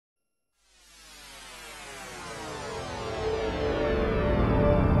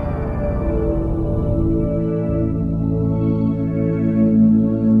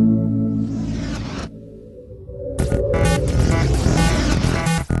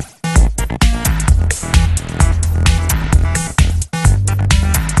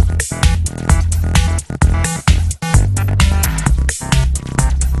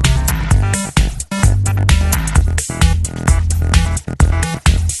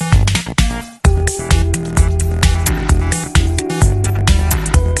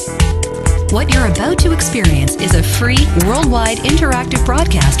What you're about to experience is a free, worldwide interactive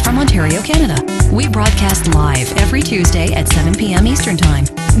broadcast from Ontario, Canada. We broadcast live every Tuesday at 7 p.m. Eastern Time.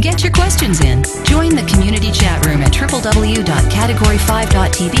 Get your questions in. Join the community chat room at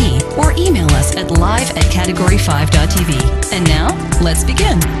www.category5.tv or email us at live@category5.tv. And now, let's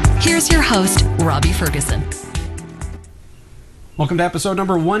begin. Here's your host, Robbie Ferguson. Welcome to episode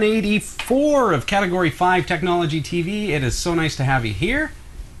number 184 of Category 5 Technology TV. It is so nice to have you here,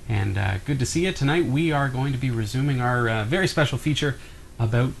 and good to see you. Tonight we are going to be resuming our very special feature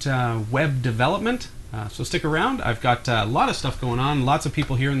about web development. So stick around. I've got a lot of stuff going on, lots of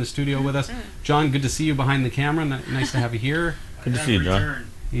people here in the studio with us. John, good to see you behind the camera. Nice to have you here. Good to see you, John.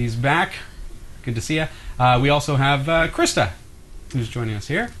 He's back. Good to see you. We also have Christa, who's joining us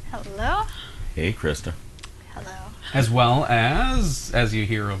here. Hello. Hey, Christa. Hello. As well as you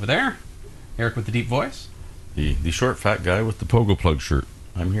hear over there, Eric with the deep voice. The short, fat guy with the pogo plug shirt.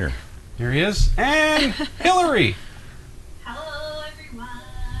 I'm here. Here he is. And Hillary. Hello,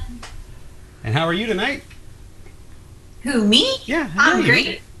 everyone. And how are you tonight? Who, me? Yeah, how are I'm you?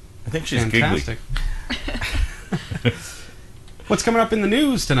 great. I think she's Fantastic. giggly. What's coming up in the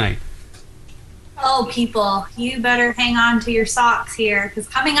news tonight? Oh, people, you better hang on to your socks here, because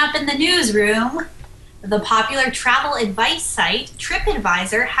coming up in the newsroom, the popular travel advice site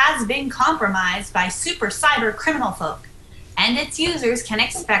TripAdvisor has been compromised by super cyber criminal folk, and its users can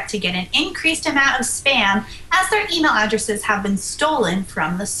expect to get an increased amount of spam as their email addresses have been stolen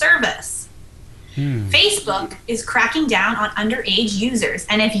from the service. Facebook is cracking down on underage users,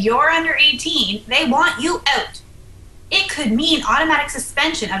 and if you're under 18, they want you out. It could mean automatic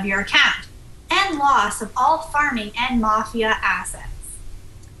suspension of your account and loss of all farming and mafia assets.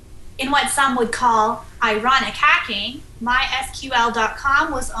 In what some would call ironic hacking,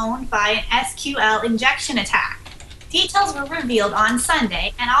 MySQL.com was owned by an SQL injection attack. Details were revealed on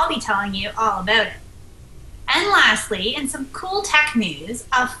Sunday, and I'll be telling you all about it. And lastly, in some cool tech news,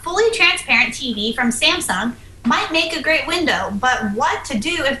 a fully transparent TV from Samsung might make a great window, but what to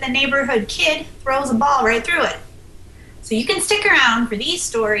do if the neighborhood kid throws a ball right through it? So you can stick around for these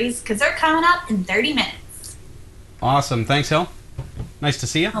stories, because they're coming up in 30 minutes. Awesome. Thanks, Hill. Nice to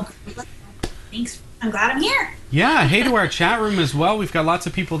see you. Thanks. I'm glad I'm here. Yeah, hey to our chat room as well. We've got lots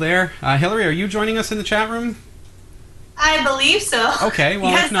of people there. Hillary, are you joining us in the chat room? I believe so. Okay,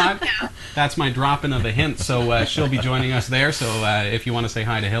 well, Yes, if not, I am. that's my drop-in of a hint. So she'll be joining us there. So if you want to say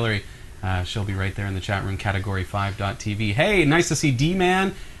hi to Hillary, she'll be right there in the chat room, category5.tv. Hey, nice to see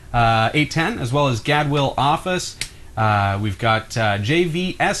D-Man 810, as well as Gadwill Office. We've got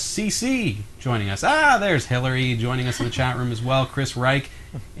JVSCC joining us. There's Hillary joining us in the chat room as well. Chris Reich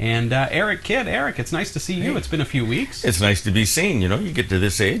and Eric Kidd. Eric, it's nice to see you. It's been a few weeks. It's nice to be seen. You know, you get to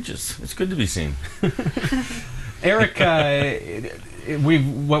this age, it's good to be seen. Eric,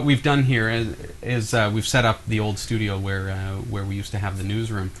 what we've done here is we've set up the old studio where we used to have the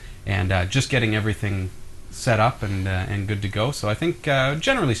newsroom, and just getting everything set up and good to go. So I think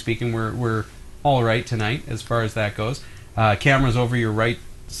generally speaking, we're all right tonight as far as that goes. Camera's over your right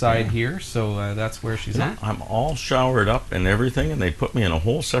side here, so that's where she's at. I'm all showered up and everything, and they put me in a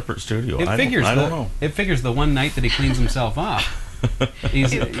whole separate studio. I don't know. It figures the one night that he cleans himself off, You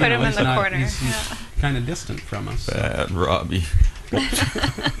put him in the corner. He's kind of distant from us. Bad Robbie.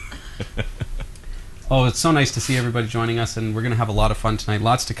 Oh, it's so nice to see everybody joining us, and we're going to have a lot of fun tonight.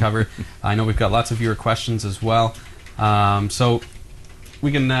 Lots to cover. I know we've got lots of viewer questions as well. So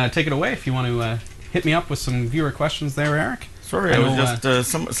we can take it away if you want to hit me up with some viewer questions there, Eric. Sorry, I was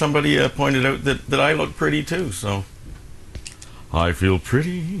just somebody pointed out that I look pretty too, so I feel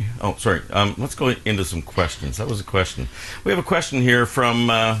pretty. Oh, sorry. Let's go into some questions. That was a question. We have a question here from,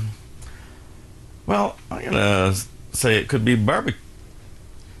 well, I'm going to say it could be barbecue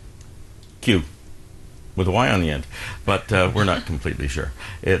with a Y on the end, but we're not completely sure.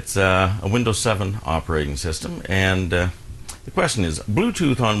 It's a Windows 7 operating system, and the question is,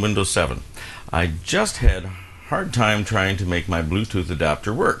 Bluetooth on Windows 7. I just had a hard time trying to make my Bluetooth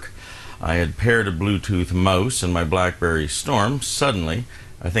adapter work. I had paired a Bluetooth mouse in my BlackBerry Storm. Suddenly,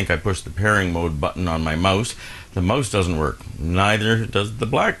 I think I pushed the pairing mode button on my mouse. The mouse doesn't work. Neither does the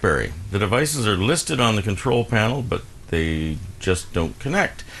BlackBerry. The devices are listed on the control panel, but they just don't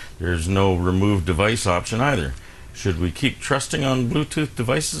connect. There's no remove device option either. Should we keep trusting on Bluetooth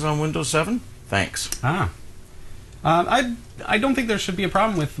devices on Windows 7? Thanks. I don't think there should be a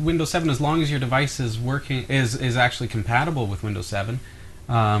problem with Windows 7 as long as your device is working is actually compatible with Windows 7.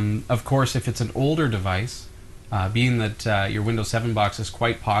 Of course, if it's an older device, being that your Windows 7 box is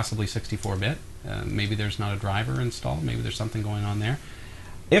quite possibly 64-bit, maybe there's not a driver installed, maybe there's something going on there.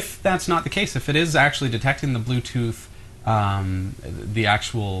 If that's not the case, if it is actually detecting the Bluetooth the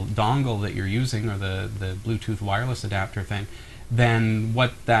actual dongle that you're using, or the Bluetooth wireless adapter thing, then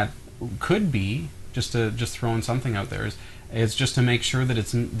what that could be, just throwing something out there, is just to make sure that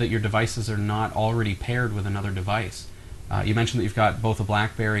that your devices are not already paired with another device. You mentioned that you've got both a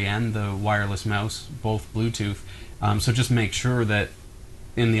BlackBerry and the wireless mouse, both Bluetooth. So just make sure that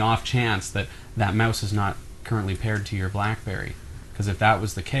in the off chance that that mouse is not currently paired to your BlackBerry, because if that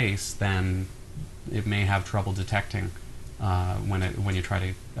was the case, then it may have trouble detecting when you try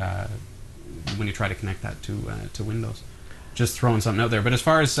to connect that to Windows. Just throwing something out there. But as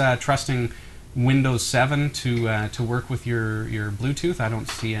far as trusting Windows 7 to work with your Bluetooth, I don't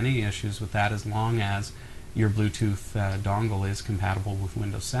see any issues with that, as long as your Bluetooth dongle is compatible with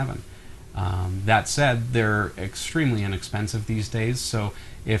Windows 7. That said, they're extremely inexpensive these days, so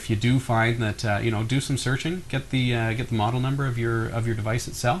if you do find that do some searching, get the model number of your device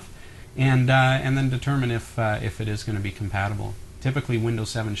itself, and then determine if it is going to be compatible. Typically, Windows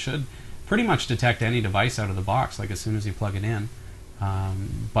 7 should pretty much detect any device out of the box, like as soon as you plug it in.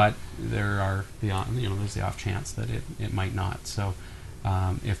 But there's the off chance that it might not. So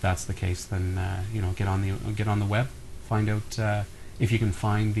if that's the case, then get on the web, find out if you can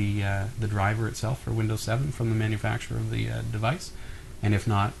find the driver itself for Windows 7 from the manufacturer of the device, and if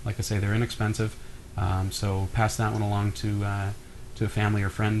not, like I say, they're inexpensive. So pass that one along to a family or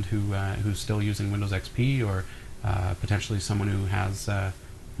friend who's still using Windows XP, or potentially someone who has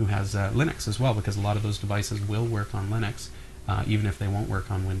Linux as well, because a lot of those devices will work on Linux, even if they won't work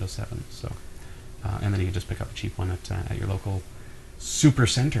on Windows 7. So, and then you can just pick up a cheap one at your local super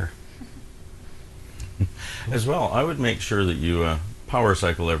center. As well, I would make sure that you power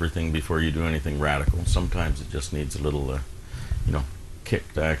cycle everything before you do anything radical. Sometimes it just needs a little,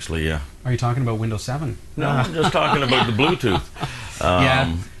 kick to actually. Are you talking about Windows 7? No, I'm just talking about the Bluetooth.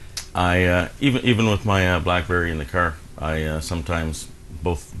 Yeah. I even with my BlackBerry in the car, I sometimes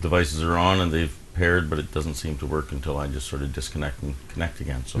both devices are on and they've paired, but it doesn't seem to work until I just sort of disconnect and connect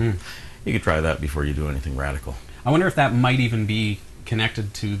again. So you could try that before you do anything radical. I wonder if that might even be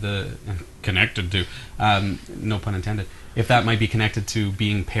connected to no pun intended, if that might be connected to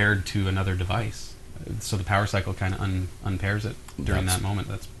being paired to another device, so the power cycle kind of unpairs it during that moment.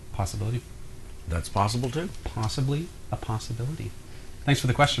 That's a possibility. That's possible too. Possibly a possibility. Thanks for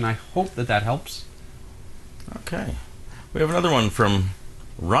the question. I hope that helps. Okay, we have another one from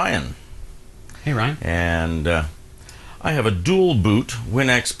Ryan. Hey Ryan. And I have a dual boot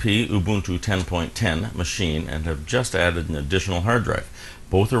WinXP Ubuntu 10.10 machine and have just added an additional hard drive.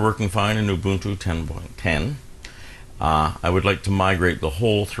 Both are working fine in Ubuntu 10.10. I would like to migrate the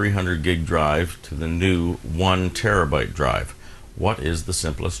whole 300 gig drive to the new 1 terabyte drive. What is the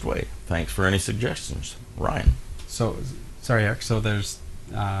simplest way? Thanks for any suggestions, Ryan. So, sorry, Eric. So there's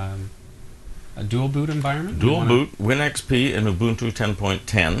a dual boot environment? Dual boot WinXP and Ubuntu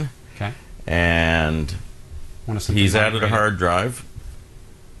 10.10. Okay. And he's added a hard drive.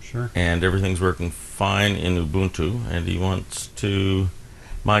 Sure. And everything's working fine in Ubuntu, and he wants to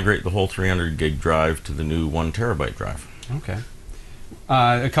migrate the whole 300 gig drive to the new 1 terabyte drive. Okay.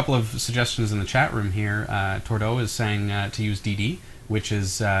 A couple of suggestions in the chat room here. Tordeau is saying to use DD, which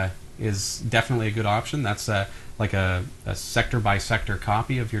is definitely a good option. That's like a sector by sector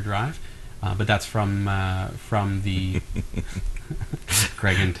copy of your drive, but that's from the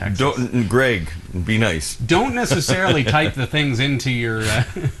Greg in Texas. Greg, be nice. Don't necessarily type the things into your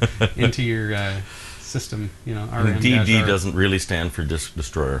system. DD doesn't really stand for disk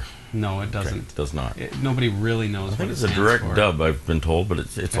destroyer. No, it doesn't. It does not. Nobody really knows. I think it's a direct dub, I've been told, but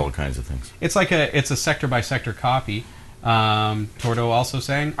it's all kinds of things. It's like it's a sector by sector copy. Tordo also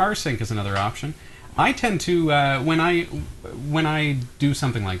saying rsync is another option. I tend to when I do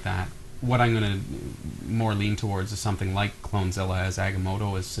something like that, what I'm going to more lean towards is something like Clonezilla, as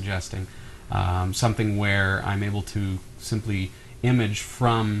Agamotto is suggesting, something where I'm able to simply image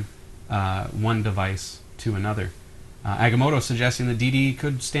from one device to another. Agamotto suggesting that DD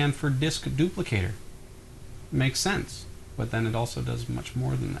could stand for disk duplicator. Makes sense, but then it also does much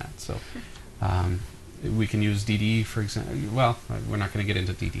more than that. So we can use DD, for example. Well, we're not going to get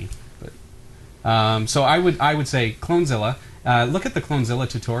into DD, but so I would say Clonezilla. Look at the Clonezilla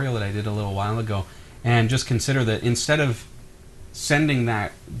tutorial that I did a little while ago, and just consider that instead of sending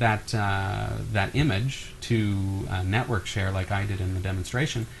that image to network share like I did in the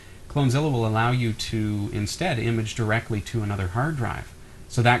demonstration, Clonezilla will allow you to instead image directly to another hard drive.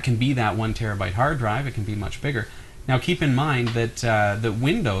 So that can be that 1 terabyte hard drive. It can be much bigger. Now keep in mind that that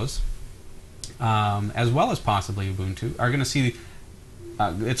Windows, as well as possibly Ubuntu, are going to see.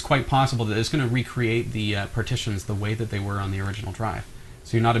 It's quite possible that it's going to recreate the partitions the way that they were on the original drive.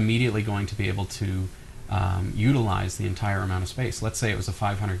 So you're not immediately going to be able to utilize the entire amount of space. Let's say it was a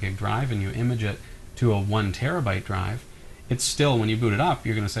 500 gig drive and you image it to a 1 terabyte drive. It's still, when you boot it up,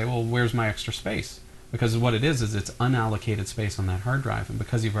 you're going to say, well, where's my extra space? Because what it is it's unallocated space on that hard drive. And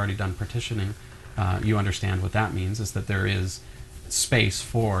because you've already done partitioning, you understand what that means, is that there is space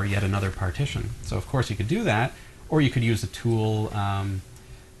for yet another partition. So of course you could do that, or you could use a tool.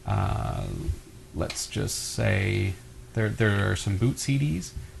 Let's just say there are some boot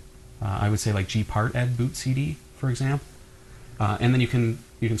CDs. I would say like gparted boot CD, for example, and then you can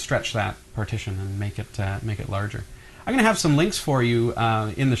stretch that partition and make it larger. I'm going to have some links for you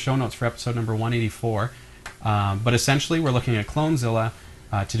in the show notes for episode number 184. But essentially, we're looking at Clonezilla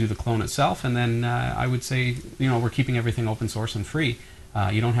to do the clone itself, and then I would say, we're keeping everything open source and free.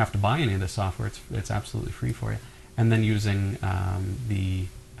 You don't have to buy any of this software; it's absolutely free for you. And then using the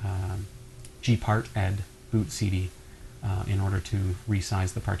gparted boot CD in order to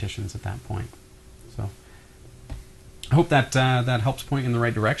resize the partitions at that point. So I hope that that helps point in the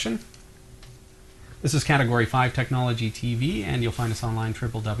right direction. This is Category 5 Technology TV, and you'll find us online,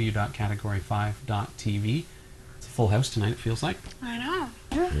 www.category5.tv. It's a full house tonight, it feels like. I know.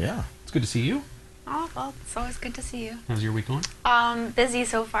 Yeah. It's good to see you. Oh, well, it's always good to see you. How's your week going? Busy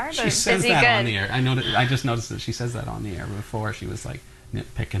so far, but she says busy that good. on the air. I just noticed that she says that on the air. Before, she was like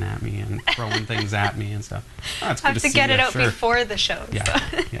nitpicking at me and throwing things at me and stuff. Oh, it's good I have to see get you, it out sure. before the show. Yeah,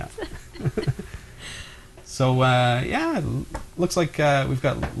 So. yeah. So looks like we've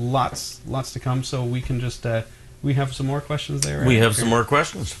got lots to come. So we can just we have some more questions there. We have some more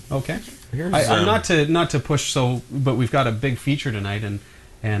questions. Okay. Here's, not to push, but we've got a big feature tonight,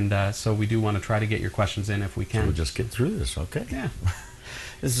 and so we do want to try to get your questions in if we can. So we'll just get through this, okay? Yeah.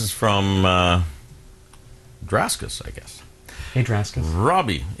 This is from Draskus, I guess. Hey, Draskus.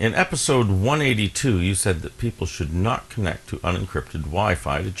 Robbie, in episode 182, you said that people should not connect to unencrypted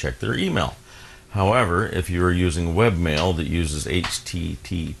Wi-Fi to check their email. However, if you are using webmail that uses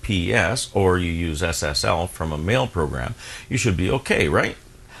HTTPS or you use SSL from a mail program, you should be okay, right?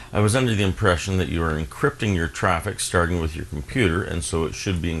 I was under the impression that you are encrypting your traffic starting with your computer, and so it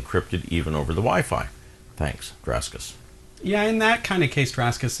should be encrypted even over the Wi-Fi. Thanks, Draskus. Yeah, in that kind of case,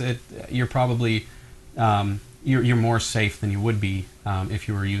 Draskus, you're probably you're more safe than you would be if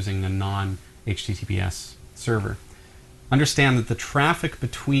you were using a non-HTTPS server. Understand that the traffic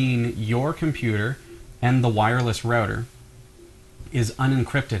between your computer and the wireless router is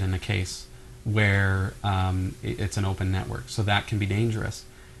unencrypted in a case where it's an open network, so that can be dangerous.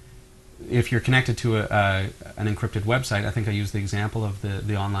 If you're connected to an encrypted website, I think I used the example of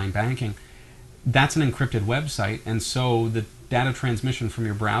the online banking, that's an encrypted website, and so the data transmission from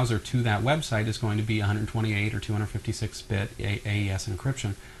your browser to that website is going to be 128 or 256-bit AES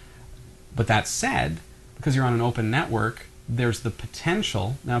encryption. But that said, because you're on an open network, there's the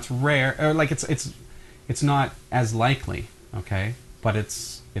potential. Now it's rare, or like it's not as likely, okay, but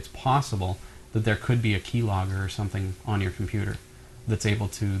it's possible that there could be a keylogger or something on your computer that's able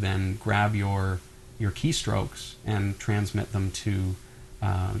to then grab your keystrokes and transmit them to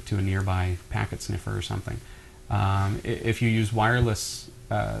a nearby packet sniffer or something. If you use wireless,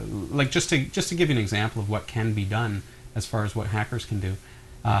 like just to give you an example of what can be done as far as what hackers can do,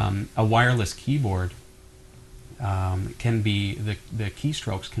 a wireless keyboard can be the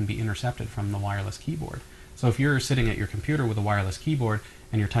keystrokes can be intercepted from the wireless keyboard. So if you're sitting at your computer with a wireless keyboard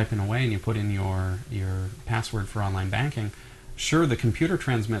and you're typing away and you put in your password for online banking, sure, the computer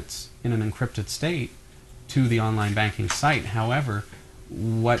transmits in an encrypted state to the online banking site. However,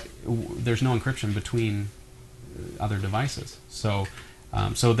 there's no encryption between other devices. So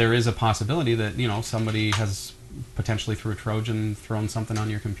there is a possibility that somebody has potentially through a Trojan thrown something on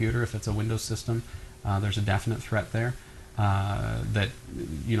your computer. If it's a Windows system, there's a definite threat there that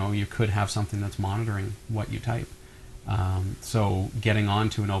you could have something that's monitoring what you type. So getting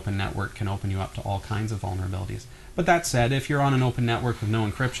onto an open network can open you up to all kinds of vulnerabilities. But that said, if you're on an open network with no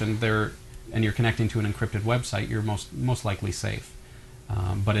encryption and you're connecting to an encrypted website, you're most likely safe.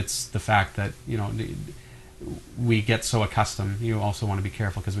 But it's the fact that we get so accustomed. You also want to be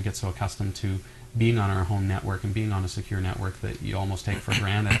careful because we get so accustomed to being on our home network and being on a secure network that you almost take for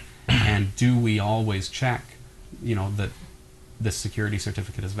granted. And do we always check, that the security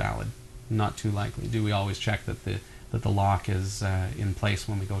certificate is valid? Not too likely. Do we always check that the lock is in place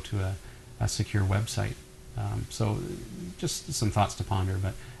when we go to a secure website? So just some thoughts to ponder.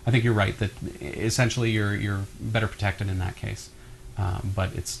 But I think you're right that essentially you're better protected in that case.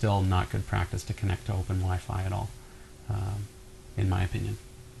 But it's still not good practice to connect to open Wi-Fi at all, in my opinion.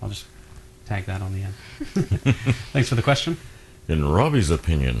 I'll just tag that on the end. Thanks for the question. In Robbie's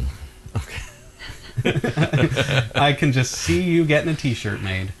opinion. Okay. I can just see you getting a T-shirt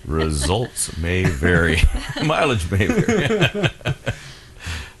made. Results may vary. Mileage may vary.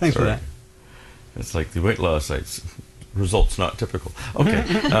 Thanks for that. It's like the weight loss sites. Results not typical. Okay.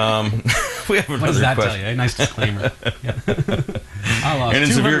 We have another What does that question. tell you? A nice disclaimer. Yeah. I lost And in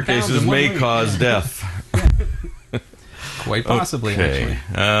 200 severe pounds cases in 1 may week. cause death. Quite possibly, Okay.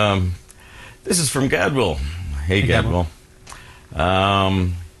 actually. This is from Gadwell. Hey, Hey, Gadwell.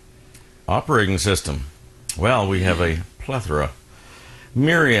 Operating system. Well, we have a plethora.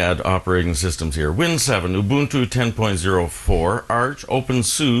 Myriad operating systems here. Win 7, Ubuntu 10.04, Arch,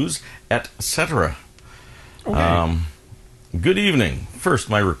 OpenSUSE, etc. Okay. Good evening. First,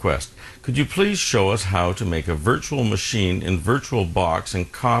 my request. Could you please show us how to make a virtual machine in VirtualBox and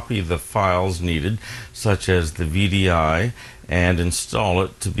copy the files needed, such as the VDI, and install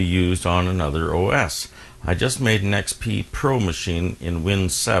it to be used on another OS? I just made an XP Pro machine in Win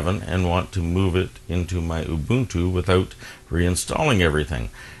 7 and want to move it into my Ubuntu without reinstalling everything.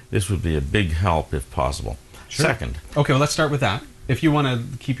 This would be a big help if possible. Sure. Second. Okay, well, let's start with that. If you want to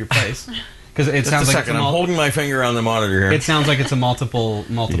keep your place. Because it Just sounds a like second. I'm holding my finger on the monitor here. it sounds like it's a multiple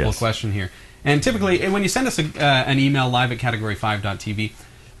Yes. question here. And typically, when you send us an email live at category5.tv,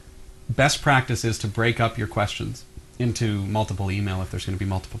 best practice is to break up your questions into multiple email if there's going to be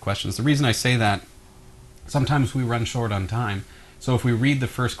multiple questions. The reason I say that, sometimes we run short on time. So if we read the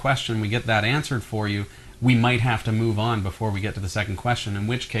first question, we get that answered for you, we might have to move on before we get to the second question, in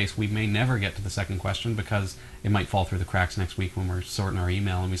which case we may never get to the second question because it might fall through the cracks next week when we're sorting our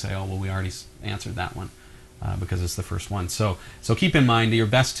email and we say, oh, well, we already answered that one because it's the first one. So keep in mind, you're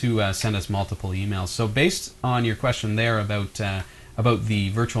best to send us multiple emails. So based on your question there about the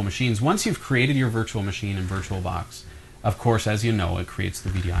virtual machines, once you've created your virtual machine in VirtualBox, of course, as you know, it creates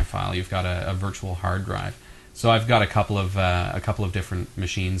the VDI file. You've got a virtual hard drive. So I've got a couple of different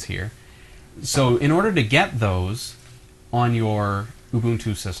machines here. So in order to get those on your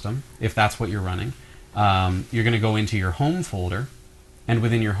Ubuntu system, if that's what you're running, you're going to go into your home folder, and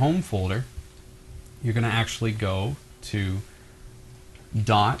within your home folder, you're going to actually go to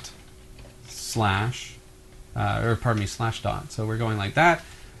 /slash dot. So we're going like that,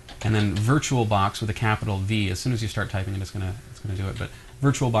 and then VirtualBox with a capital V. As soon as you start typing it, it's going to do it. But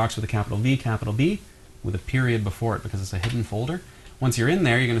VirtualBox with a capital V, capital B, with a period before it because it's a hidden folder. Once you're in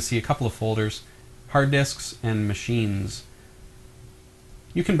there, you're going to see a couple of folders, hard disks and machines.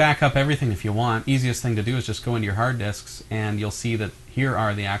 You can back up everything if you want. Easiest thing to do is just go into your hard disks, and you'll see that here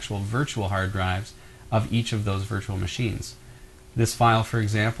are the actual virtual hard drives of each of those virtual machines. This file, for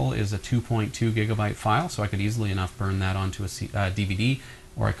example, is a 2.2 gigabyte file, so I could easily enough burn that onto a DVD,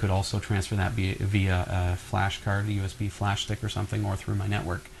 or I could also transfer that via a flash card, a USB flash stick or something, or through my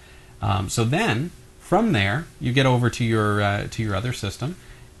network. So then, from there, you get over to your other system,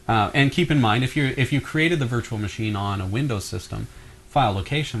 and keep in mind, if you created the virtual machine on a Windows system, file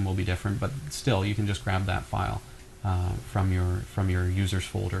location will be different, but still, you can just grab that file from your users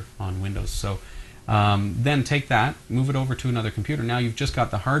folder on Windows. So then take that, move it over to another computer. Now you've just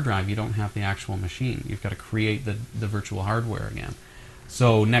got the hard drive. You don't have the actual machine. You've got to create the virtual hardware again.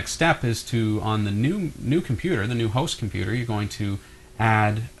 So next step is to, on the new computer, the new host computer, you're going to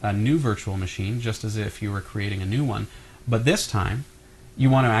add a new virtual machine, just as if you were creating a new one. But this time, you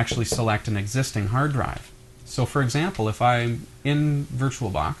want to actually select an existing hard drive. So for example, if I'm in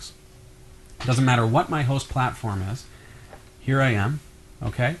VirtualBox, it doesn't matter what my host platform is, here I am,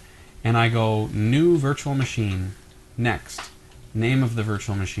 okay? And I go new virtual machine, next, name of the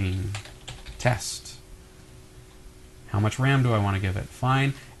virtual machine, test. How much RAM do I want to give it?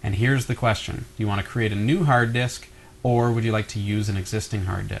 Fine. And here's the question. Do you want to create a new hard disk, or would you like to use an existing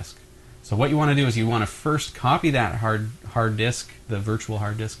hard disk? So what you want to do is you want to first copy that hard disk, the virtual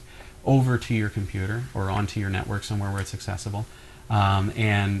hard disk, over to your computer or onto your network somewhere where it's accessible.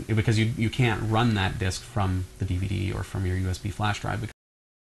 And because you can't run that disk from the DVD or from your USB flash drive.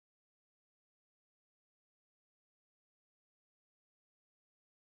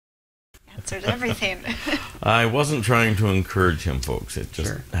 Answered everything. I wasn't trying to encourage him, folks. It just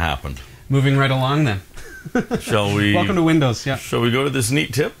Sure. happened. Moving right along then. Shall we? Welcome to Windows. Yeah. Shall we go to this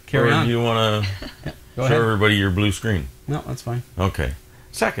neat tip? Carry or on. do you want to Go show ahead. everybody your blue screen? No, that's fine. Okay.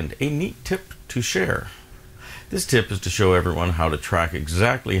 Second, a neat tip to share. This tip is to show everyone how to track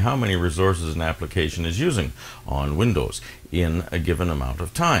exactly how many resources an application is using on Windows in a given amount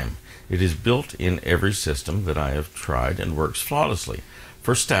of time. It is built in every system that I have tried and works flawlessly.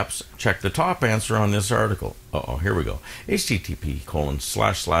 For steps, check the top answer on this article. Here we go.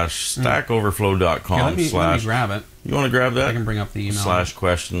 http://stackoverflow.com/ Here, let me grab it. You want to grab that? I can bring up the email.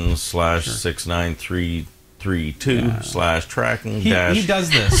 /questions/ Sure. 693 832/tracking He does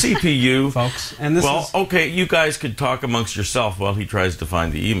this, CPU. folks. And this is... Okay, you guys could talk amongst yourself while he tries to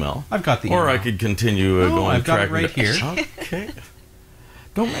find the email. I've got the email. Or I could continue going. I've got it tracking right here. Okay.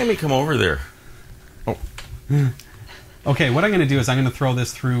 Don't make me come over there. Oh. Okay, what I'm going to do is I'm going to throw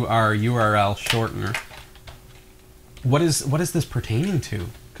this through our URL shortener. What is this pertaining to?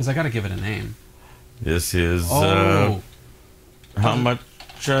 Because I got to give it a name. This is Oh. how much,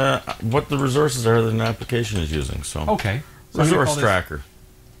 what the resources are that an application is using. So Okay. So I'm gonna resource call this- tracker.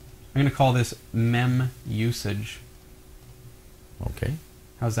 I'm going to call this mem usage. Okay.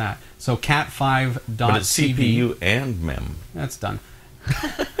 How's that? So cat5.tv. But it's CPU and mem. That's done.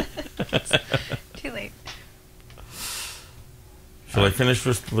 Too late. Shall I finish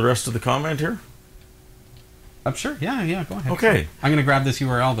with the rest of the comment here? Sure. Yeah, go ahead. Okay. I'm going to grab this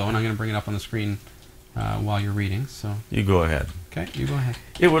URL, though, and I'm going to bring it up on the screen while you're reading. So, You go ahead. okay, you go ahead.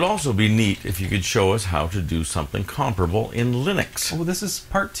 It would also be neat if you could show us how to do something comparable in Linux. Oh, this is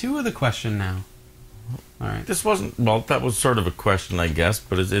part 2 of the question now. All right. This wasn't, well, that was sort of a question, I guess,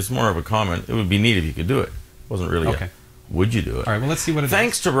 but it's more of a comment. It would be neat if you could do it. It wasn't really Okay. Would you do it? All right, well, let's see what it is.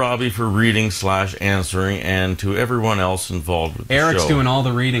 Thanks to Robbie for reading/answering, and to everyone else involved with the Eric's show. doing all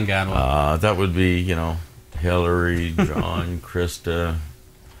the reading, Gadwell. That would be, Hillary, John, Krista,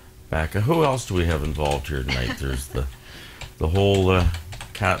 Becca. Who else do we have involved here tonight? There's the whole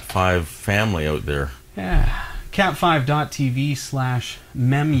Cat5 family out there. Yeah.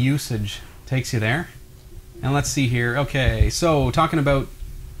 cat5.tv/mem usage takes you there. And let's see here. Okay, so talking about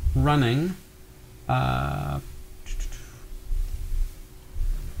running.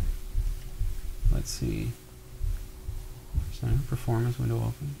 Let's see. Performance window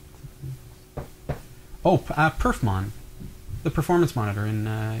open. Oh, Perfmon, the performance monitor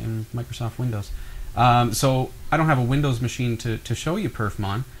in Microsoft Windows. So I don't have a Windows machine to show you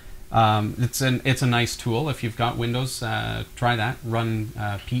Perfmon. It's a nice tool. If you've got Windows, try that. Run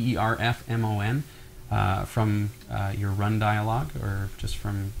Perfmon from your run dialog, or just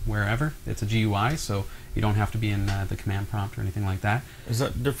from wherever. It's a GUI, so you don't have to be in the command prompt or anything like that. Is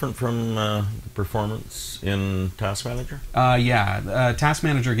that different from the performance in Task Manager? Yeah. Task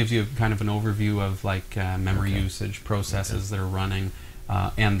Manager gives you kind of an overview of memory usage, processes that are running,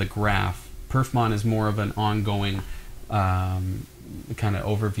 and the graph. Perfmon is more of an ongoing kind of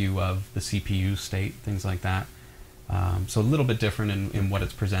overview of the CPU state, things like that. So a little bit different in what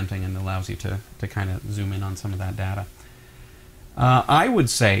it's presenting, and allows you to kind of zoom in on some of that data. I would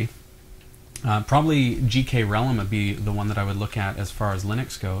say probably GK Realm would be the one that I would look at as far as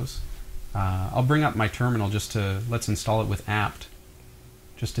Linux goes. I'll bring up my terminal just to, let's install it with apt,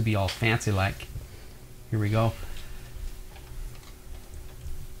 just to be all fancy like. Here we go.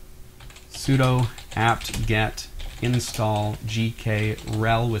 Sudo apt get install GK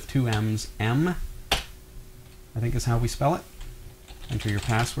rel with 2 M's M, I think is how we spell it. Enter your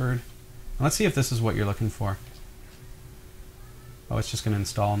password. And let's see if this is what you're looking for. Oh, it's just going to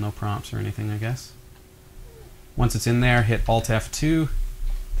install, no prompts or anything, I guess. Once it's in there, hit Alt F2.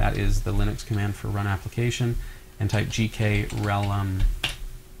 That is the Linux command for run application. And type GK rel.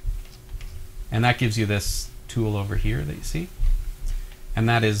 And that gives you this tool over here that you see. And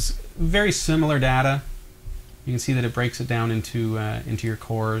that is very similar data. You can see that it breaks it down into your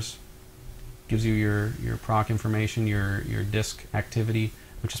cores. Gives you your proc information, your disk activity,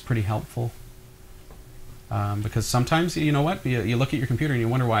 which is pretty helpful. Because sometimes, you know what, you look at your computer and you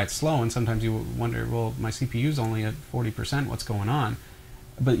wonder why it's slow, and sometimes you wonder, well, my CPU's only at 40%, what's going on?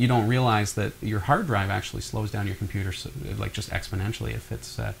 But you don't realize that your hard drive actually slows down your computer, like just exponentially, if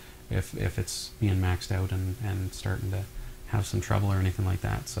it's being maxed out and starting to have some trouble or anything like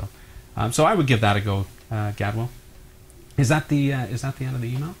that. So I would give that a go, Gadwell. Is that the end of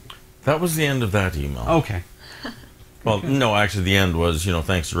the email? That was the end of that email. Okay. Well, no, actually, the end was,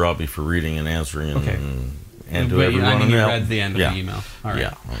 thanks to Robbie for reading and answering, and to But, everyone. I mean, you else. read the end of the email. All right.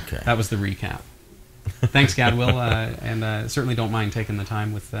 Yeah, okay. That was the recap. Thanks, Gadwell, and certainly don't mind taking the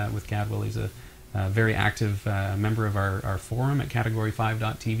time with Gadwell. He's a very active member of our forum at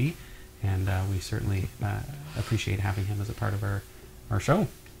category5.tv, and we certainly appreciate having him as a part of our show.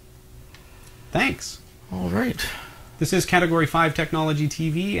 Thanks. All right. This is Category 5 Technology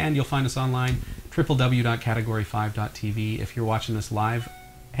TV, and you'll find us online, www.category5.tv. If you're watching this live,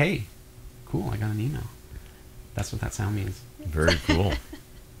 hey, cool, I got an email. That's what that sound means. Very cool.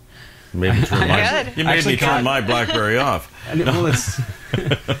 You made me turn my BlackBerry off. Well,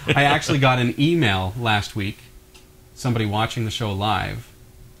 I actually got an email last week, somebody watching the show live,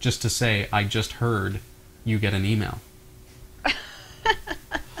 just to say, I just heard you get an email.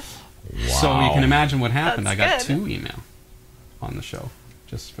 So you can imagine what happened. That's I got good. 2 email on the show.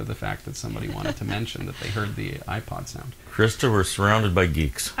 just for the fact that somebody wanted to mention that they heard the iPod sound. Krista, we're surrounded by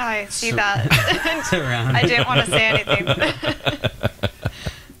geeks. I see that. Around. I didn't want to say anything.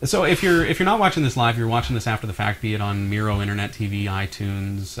 So if you're not watching this live, you're watching this after the fact, be it on Miro Internet TV,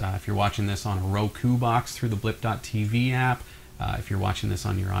 iTunes, if you're watching this on a Roku box through the blip.tv app, if you're watching this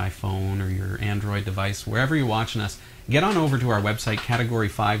on your iPhone or your Android device, wherever you're watching us, get on over to our website,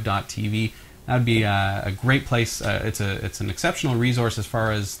 category5.tv. That would be a great place. It's an exceptional resource as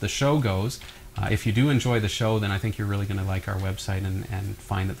far as the show goes. If you do enjoy the show, then I think you're really going to like our website and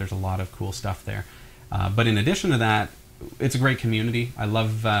find that there's a lot of cool stuff there. But in addition to that, it's a great community. I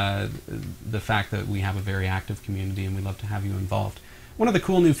love the fact that we have a very active community, and we love to have you involved. One of the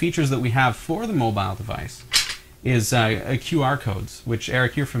cool new features that we have for the mobile device is QR codes, which,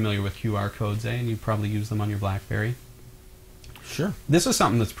 Eric, you're familiar with QR codes, eh? And you probably use them on your BlackBerry. Sure. This is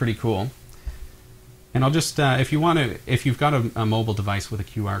something that's pretty cool. And I'll just, if you've got a mobile device with a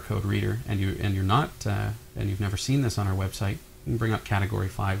QR code reader, and you're not, and you've never seen this on our website, you can bring up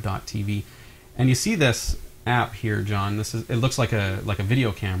category5.tv, and you see this app here, John. It looks like a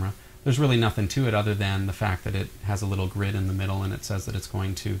video camera. There's really nothing to it other than the fact that it has a little grid in the middle, and it says that it's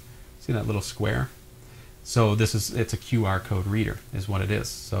going to see that little square. So it's a QR code reader, is what it is.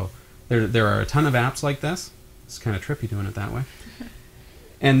 So there are a ton of apps like this. It's kind of trippy doing it that way.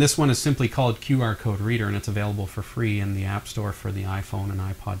 And this one is simply called QR Code Reader, and it's available for free in the App Store for the iPhone and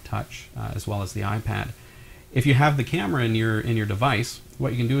iPod Touch, as well as the iPad. If you have the camera in your device,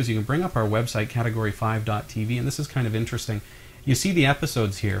 what you can do is you can bring up our website, category5.tv, and this is kind of interesting. You see the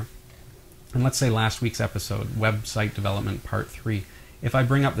episodes here, and let's say last week's episode, Website Development Part 3. If I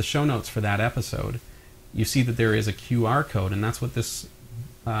bring up the show notes for that episode, you see that there is a QR code, and that's what this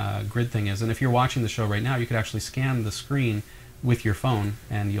grid thing is. And if you're watching the show right now, you could actually scan the screen with your phone,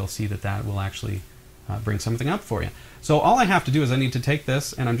 and you'll see that will actually bring something up for you. So all I have to do is I need to take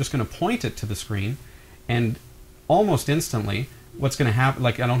this, and I'm just going to point it to the screen, and almost instantly, what's going to happen,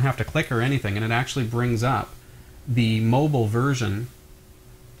 like I don't have to click or anything, and it actually brings up the mobile version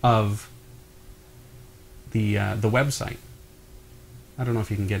of the website. I don't know if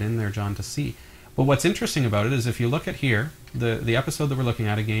you can get in there, John, to see. But what's interesting about it is if you look at here, the episode that we're looking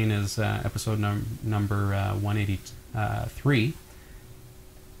at again is episode number 183.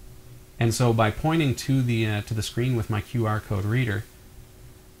 And so by pointing to the screen with my QR code reader,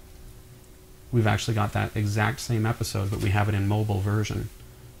 we've actually got that exact same episode, but we have it in mobile version.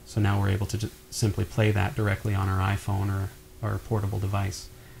 So now we're able to simply play that directly on our iPhone or portable device,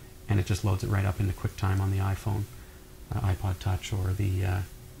 and it just loads it right up into QuickTime on the iPhone, iPod Touch, or the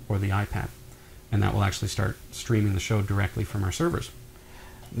iPad, and that will actually start streaming the show directly from our servers.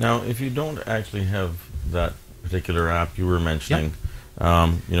 Now, if you don't actually have that particular app you were mentioning,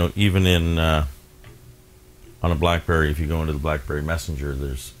 even in on a BlackBerry, if you go into the BlackBerry Messenger,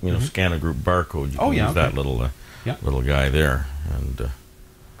 there's scan a group barcode. You can use that little guy there, and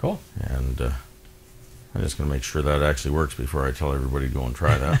cool. And I'm just going to make sure that actually works before I tell everybody to go and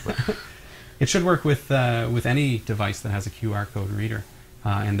try that. But it should work with any device that has a QR code reader,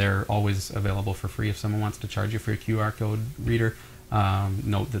 and they're always available for free. If someone wants to charge you for a QR code reader,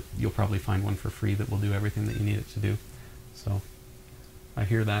 note that you'll probably find one for free that will do everything that you need it to do. So I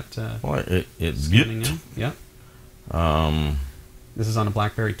hear that. Well, it's scanning in. Yeah. This is on a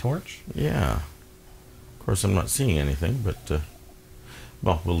BlackBerry Torch. Yeah. Of course, I'm not seeing anything, but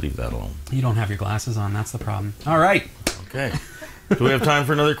well, we'll leave that alone. You don't have your glasses on. That's the problem. All right. Okay. Do we have time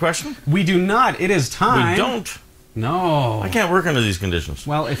for another question? We do not. It is time. We don't. No. I can't work under these conditions.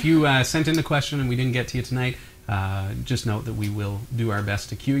 Well, if you sent in a question and we didn't get to you tonight, just note that we will do our best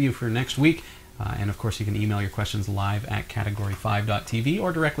to queue you for next week. And of course, you can email your questions live at category5.tv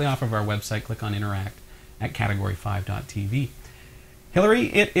or directly off of our website. Click on Interact at category5.tv.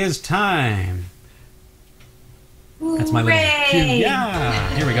 Hillary, it is time. That's my little cue.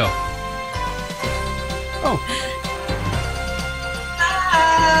 Yeah. Here we go. Oh.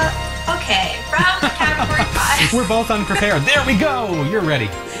 Okay. From category 5. We're both unprepared. There we go. You're ready.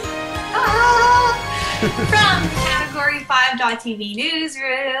 From the category5.tv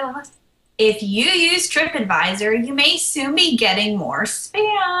newsroom. If you use TripAdvisor, you may soon be getting more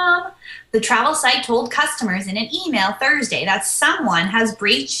spam. The travel site told customers in an email Thursday that someone has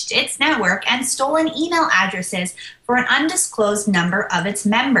breached its network and stolen email addresses for an undisclosed number of its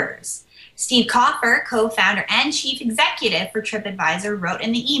members. Steve Coffer, co-founder and chief executive for TripAdvisor, wrote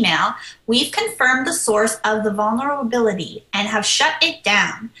in the email, "We've confirmed the source of the vulnerability and have shut it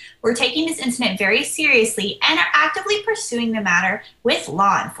down. We're taking this incident very seriously and are actively pursuing the matter with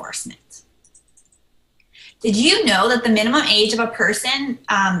law enforcement." Did you know that the minimum age of a person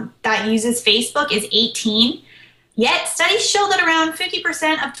that uses Facebook is 18? Yet, studies show that around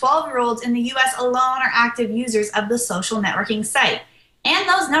 50% of 12-year-olds in the U.S. alone are active users of the social networking site, and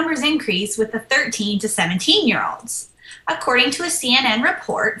those numbers increase with the 13 to 17-year-olds. According to a CNN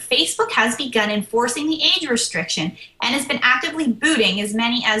report, Facebook has begun enforcing the age restriction and has been actively booting as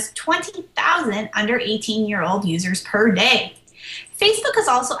many as 20,000 under 18-year-old users per day. Facebook is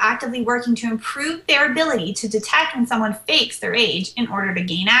also actively working to improve their ability to detect when someone fakes their age in order to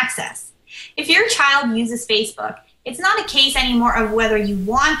gain access. If your child uses Facebook, it's not a case anymore of whether you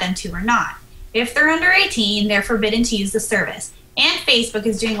want them to or not. If they're under 18, they're forbidden to use the service, and Facebook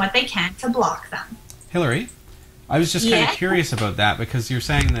is doing what they can to block them. Hillary, I was just kind of curious about that, because you're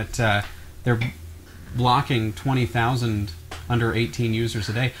saying that they're blocking 20,000 under 18 users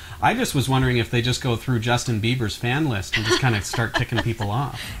a day. I just was wondering if they just go through Justin Bieber's fan list and just kind of start ticking people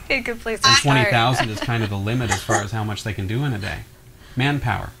off. A good place to And start. 20,000 is kind of the limit as far as how much they can do in a day.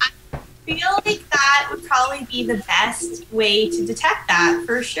 Manpower. I feel like that would probably be the best way to detect that,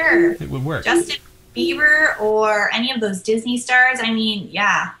 for sure. It would work. Justin Bieber or any of those Disney stars, I mean,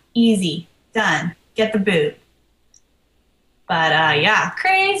 yeah, easy, done, get the boot. But yeah,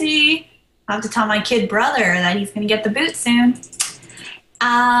 crazy. I'll have to tell my kid brother that he's going to get the boot soon.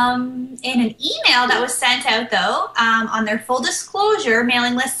 In an email that was sent out, though, on their full disclosure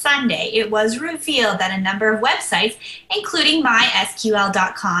mailing list Sunday, it was revealed that a number of websites, including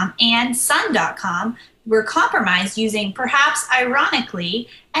mysql.com and sun.com, were compromised using, perhaps ironically,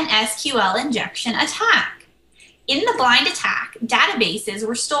 an SQL injection attack. In the blind attack, databases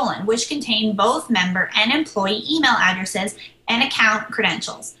were stolen, which contained both member and employee email addresses and account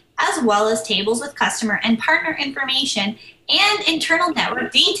credentials, as well as tables with customer and partner information and internal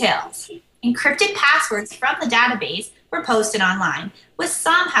network details. Encrypted passwords from the database were posted online, with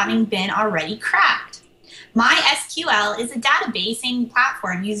some having been already cracked. MySQL is a databasing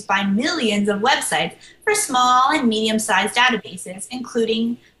platform used by millions of websites for small and medium-sized databases,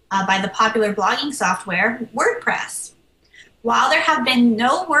 including by the popular blogging software WordPress. While there have been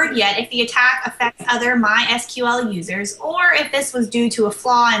no word yet if the attack affects other MySQL users or if this was due to a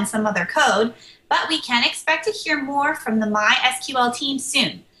flaw in some other code, but we can expect to hear more from the MySQL team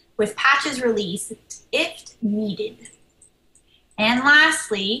soon, with patches released if needed. And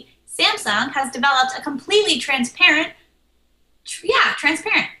lastly, Samsung has developed a completely transparent,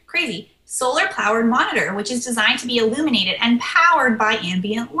 crazy, solar-powered monitor, which is designed to be illuminated and powered by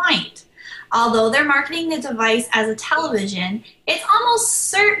ambient light. Although they're marketing the device as a television, it's almost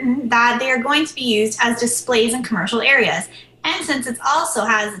certain that they are going to be used as displays in commercial areas. And since it also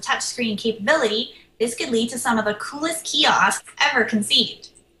has a touchscreen capability, this could lead to some of the coolest kiosks ever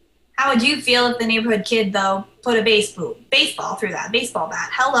conceived. How would you feel if the neighborhood kid, though, put a baseball through that baseball bat?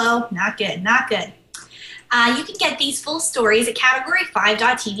 Hello, not good, not good. You can get these full stories at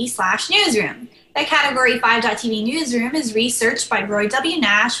category5.tv/newsroom. The Category 5.tv newsroom is researched by Roy W.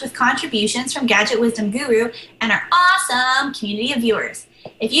 Nash with contributions from Gadget Wisdom Guru and our awesome community of viewers.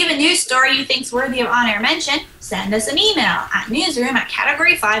 If you have a news story you think's worthy of on-air mention, send us an email at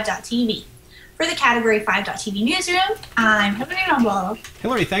newsroom@category5.tv. For the Category 5.tv newsroom, I'm Hillary Rumble.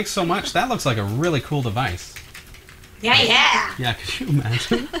 Hillary, thanks so much. That looks like a really cool device. Yeah. Yeah, could you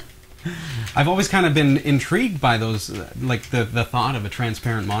imagine? I've always kind of been intrigued by those, like the thought of a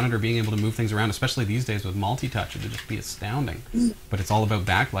transparent monitor being able to move things around, especially these days with multi-touch. It would just be astounding. But it's all about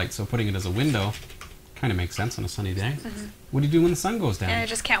backlight, so putting it as a window kind of makes sense on a sunny day. What do you do when the sun goes down? And it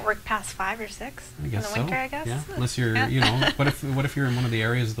just can't work past 5 or 6 I guess in the winter, I guess. Yeah, unless you're, you know, what if you're in one of the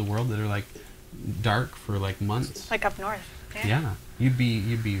areas of the world that are like dark for like months? Like up north. Yeah, you'd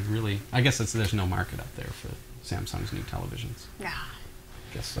be really. I guess there's no market up there for Samsung's new televisions. Yeah.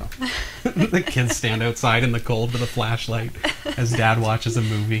 Guess so. The kids stand outside in the cold with a flashlight as Dad watches a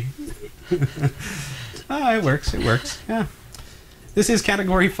movie. It works. It works. Yeah. This is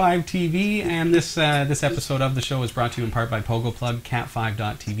Category 5 TV, and this episode of the show is brought to you in part by PogoPlug,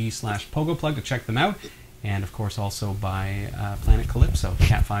 cat5.tv/PogoPlug to check them out, and of course also by Planet Calypso,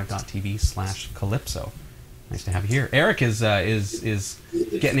 cat5.tv/Calypso. Nice to have you here. Eric is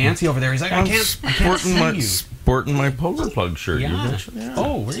getting antsy over there. He's like, I can't see you. Sporting my PogoPlug shirt. Yeah.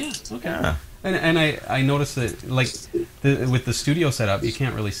 Oh, were you? Okay. Yeah. And I noticed that, like, with the studio set up, you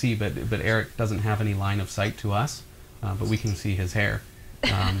can't really see, but Eric doesn't have any line of sight to us, but we can see his hair,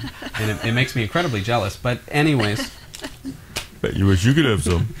 and it makes me incredibly jealous. But anyways, bet you wish you could have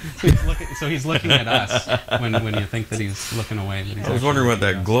some. So he's looking at us when you think that he's looking away. But he's I was wondering what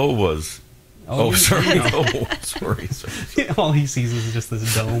that glow was. Oh, sorry. You know. Oh, sorry. All he sees is just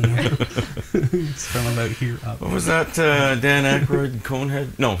this dome. It's from about here up. What was that, Dan Aykroyd,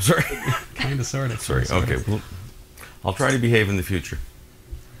 Conehead? No, sorry. Kind of, sort of. Sorry, okay. Well, I'll try to behave in the future.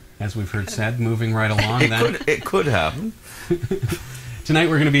 as we've heard said, moving right along. It could happen. Tonight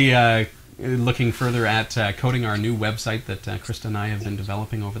we're going to be looking further at coding our new website that Christa and I have been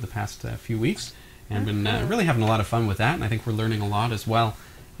developing over the past few weeks, and been really having a lot of fun with that, and I think we're learning a lot as well.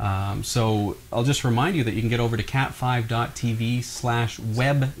 So I'll just remind you that you can get over to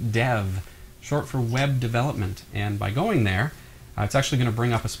cat5.tv/webdev, short for web development, and by going there, it's actually going to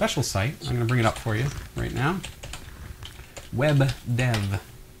bring up a special site. I'm going to bring it up for you right now. WebDev.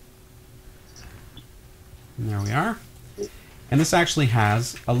 And there we are. And this actually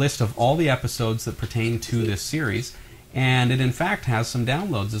has a list of all the episodes that pertain to this series, and it in fact has some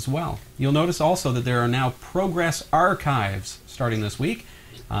downloads as well. You'll notice also that there are now progress archives starting this week,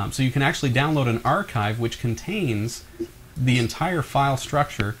 so you can actually download an archive which contains the entire file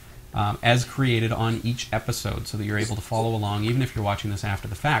structure as created on each episode, so that you're able to follow along even if you're watching this after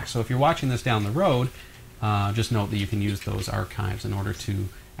the fact. So if you're watching this down the road, just note that you can use those archives in order to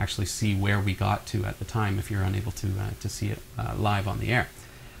actually see where we got to at the time if you're unable to see it live on the air.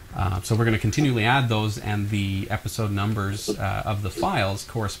 So we're going to continually add those, and the episode numbers of the files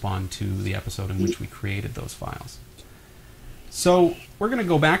correspond to the episode in which we created those files. So we're going to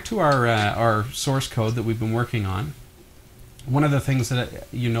go back to our source code that we've been working on. One of the things that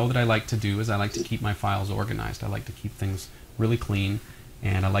you know that I like to do is I like to keep my files organized. I like to keep things really clean,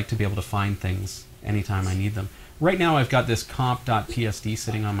 and I like to be able to find things anytime I need them. Right now I've got this comp.psd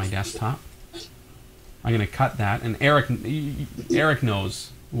sitting on my desktop. I'm going to cut that, and Eric knows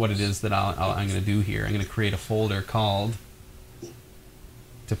what it is that I'm going to do here. I'm going to create a folder called,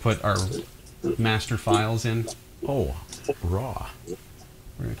 to put our master files in. Oh, raw.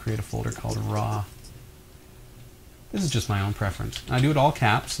 We're going to create a folder called raw. This is just my own preference. I do it all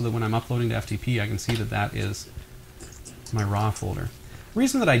caps so that when I'm uploading to FTP I can see that that is my raw folder. The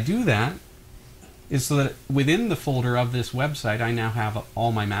reason that I do that is so that within the folder of this website I now have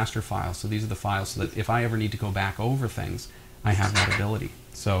all my master files. So these are the files so that if I ever need to go back over things, I have that ability.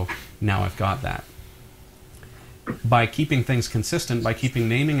 So now I've got that. By keeping things consistent, by keeping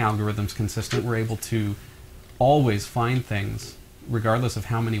naming algorithms consistent, we're able to always find things regardless of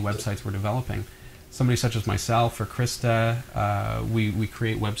how many websites we're developing. Somebody such as myself or Christa, we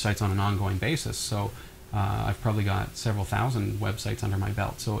create websites on an ongoing basis. So I've probably got several thousand websites under my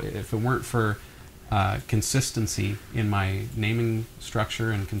belt. So if it weren't for consistency in my naming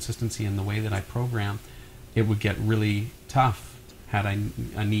structure and consistency in the way that I program, it would get really tough had I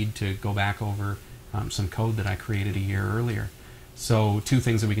a need to go back over some code that I created a year earlier. So two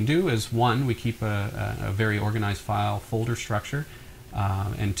things that we can do is, one, we keep a very organized file folder structure,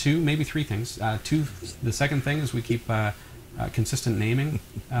 and two, maybe three things. The second thing is we keep consistent naming.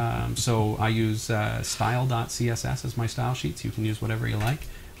 So I use style.css as my style sheets. You can use whatever you like,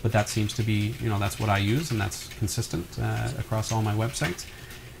 but that seems to be, that's what I use, and that's consistent across all my websites.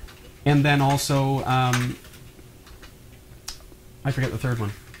 And then also, I forget the third one.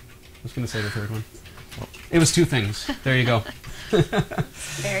 I was going to say the third one. It was two things. There you go.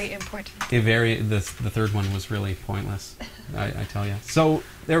 Very important. The third one was really pointless, I tell you. So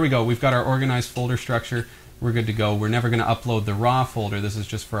there we go. We've got our organized folder structure. We're good to go. We're never going to upload the raw folder. This is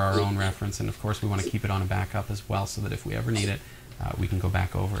just for our own reference, and of course we want to keep it on a backup as well, so that if we ever need it, we can go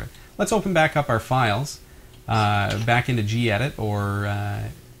back over it. Let's open back up our files back into gedit, or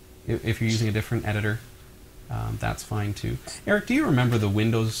if you're using a different editor, that's fine too. Eric, do you remember the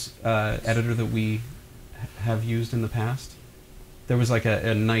Windows editor that we have used in the past? There was like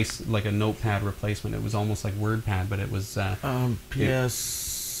a nice, like a notepad replacement. It was almost like WordPad, but it was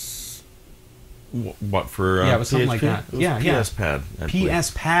PS. What for? Yeah, it was something PHP? like that. It was Yeah, PS Pad.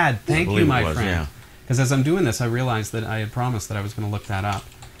 PS Pad. Thank you, my friend. Yeah. Because as I'm doing this, I realized that I had promised that I was going to look that up,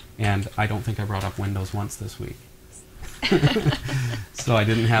 and I don't think I brought up Windows once this week. So I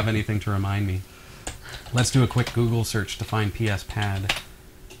didn't have anything to remind me. Let's do a quick Google search to find PS Pad.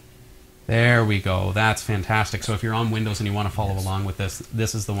 There we go. That's fantastic. So if you're on Windows and you want to follow along with this,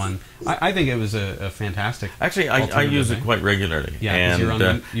 this is the one. I think it was a fantastic. Actually, I use it quite regularly. Yeah,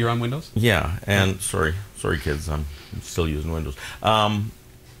 because you're on Windows? Yeah, and sorry kids, I'm still using Windows.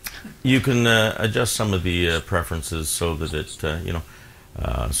 You can adjust some of the preferences so that it,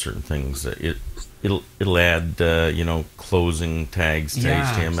 certain things, it'll add, closing tags to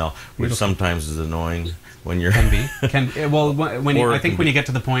HTML, which sometimes is annoying when you're when you get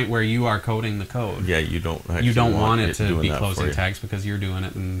to the point where you are coding the code. Yeah, you don't want it to be closing tags because you're doing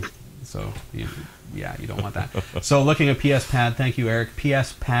it, and so you don't want that. So looking at PS Pad, thank you, Eric.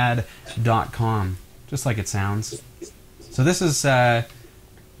 pspad.com, just like it sounds. So this is what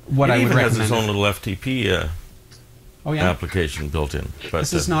I would recommend. It has its own little FTP application built in. But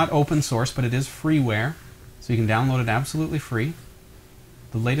this is not open source, but it is freeware, so you can download it absolutely free.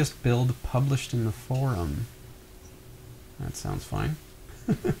 The latest build published in the forum. That sounds fine.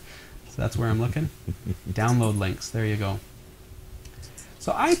 So that's where I'm looking. Download links. There you go.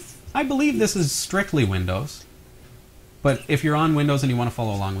 So I believe this is strictly Windows. But if you're on Windows and you want to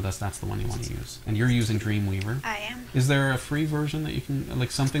follow along with us, that's the one you want to use. And you're using Dreamweaver. I am. Is there a free version that you can, like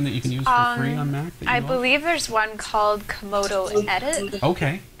something that you can use for free on Mac? That you I love? believe there's one called Komodo Edit.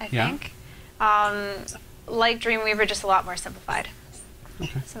 Okay. I yeah. think. Like Dreamweaver, just a lot more simplified.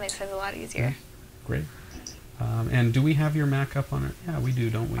 Okay. So it makes it a lot easier. Great. And do we have your Mac up on our... Yeah, we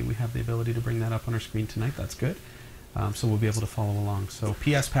do, don't we? We have the ability to bring that up on our screen tonight. That's good. So we'll be able to follow along. So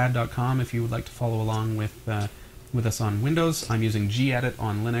pspad.com if you would like to follow along with us on Windows. I'm using gedit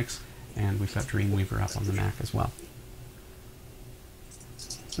on Linux, and we've got Dreamweaver up on the Mac as well.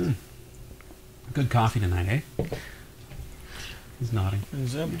 Good coffee tonight, eh? He's nodding.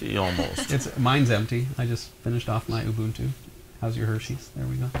 It's empty almost. Mine's empty. I just finished off my Ubuntu. How's your Hershey's? There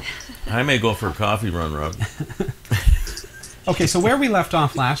we go. I may go for a coffee run, Rob. Okay, so where we left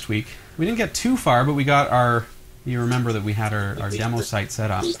off last week, we didn't get too far, but we got our... You remember that we had our demo site set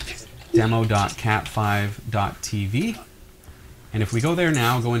up. Demo.cat5.tv. And if we go there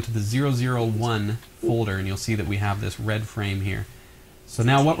now, go into the 001 folder, and you'll see that we have this red frame here. So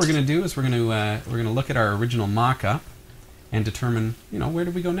now what we're going to do is we're going to look at our original mock-up and determine, where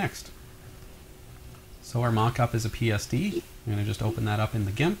do we go next? So our mock-up is a PSD. I'm going to just open that up in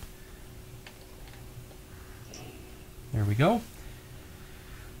the GIMP. There we go.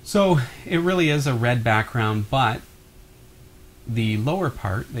 So it really is a red background, but the lower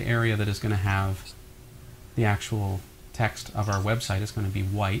part, the area that is going to have the actual text of our website, is going to be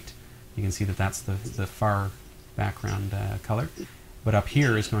white. You can see that that's the far background color. But up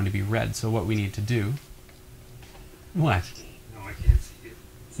here is going to be red. So what we need to do... What? No, I can't see it.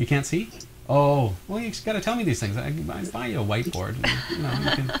 You can't see? Oh, well, you just got to tell me these things. I buy you a whiteboard. And,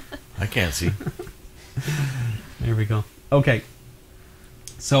 you can... I can't see. There we go. Okay.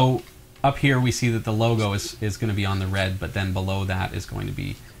 So up here we see that the logo is going to be on the red, but then below that is going to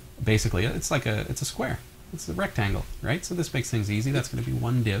be basically it's a square. It's a rectangle, right? So this makes things easy. That's going to be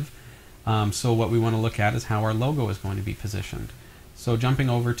one div. So what we want to look at is how our logo is going to be positioned. So jumping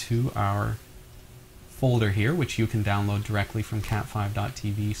over to our folder here, which you can download directly from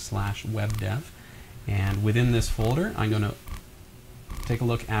cat5.tv/webdev, and within this folder I'm going to take a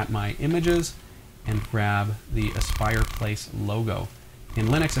look at my images and grab the Aspire Place logo. In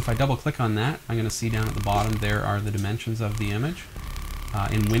Linux, if I double click on that, I'm going to see down at the bottom there are the dimensions of the image.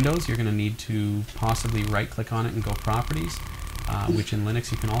 In Windows, you're going to need to possibly right click on it and go Properties, which in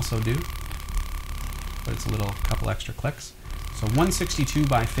Linux you can also do, but it's a couple extra clicks. So 162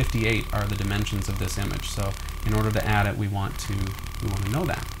 by 58 are the dimensions of this image. So in order to add it, we want to know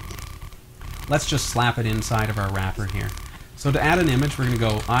that. Let's just slap it inside of our wrapper here. So to add an image, we're going to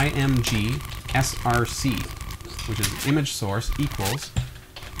go img src, which is image source, equals.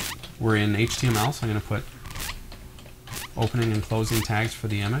 We're in HTML, so I'm going to put opening and closing tags for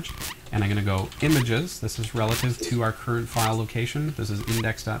the image. And I'm going to go images. This is relative to our current file location. This is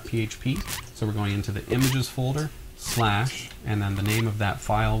index.php. So we're going into the images folder, / and then the name of that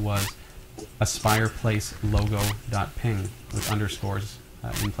file was aspireplacelogo.ping with underscores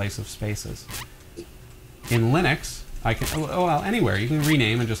in place of spaces. In Linux, I can, anywhere, you can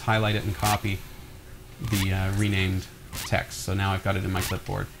rename and just highlight it and copy the renamed text. So now I've got it in my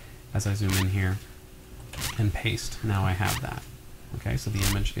clipboard. As I zoom in here and paste, now I have that. Okay, so the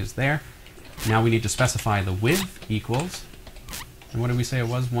image is there. Now we need to specify the width equals, and what did we say it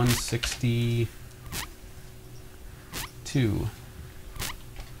was? 162.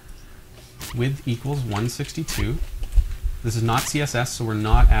 Width equals 162. This is not CSS, so we're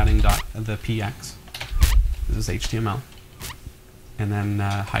not adding the px. This is HTML. And then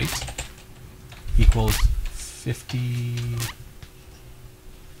height equals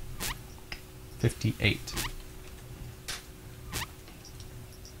 58.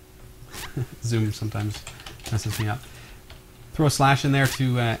 Zoom sometimes messes me up. Throw a slash in there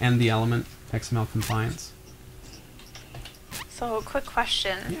to end the element, XML compliance. So, quick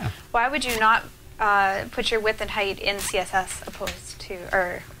question. Yeah. Why would you not put your width and height in CSS opposed to,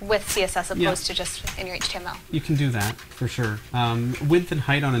 or with CSS opposed to just in your HTML? You can do that, for sure. Width and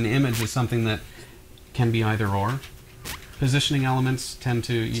height on an image is something that can be either or. Positioning elements tend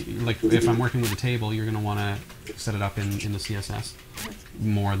to, like if I'm working with a table, you're going to want to set it up in the CSS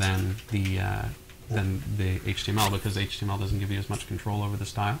more than the HTML, because HTML doesn't give you as much control over the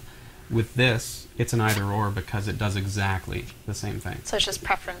style. With this, it's an either or because it does exactly the same thing. So it's just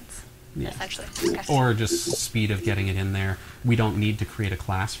preference, essentially. Okay. Or just speed of getting it in there. We don't need to create a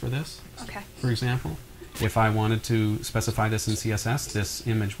class for this, for example. if I wanted to specify this in CSS, this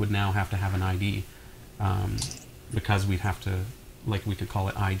image would now have to have an ID, because we'd have to, like, we could call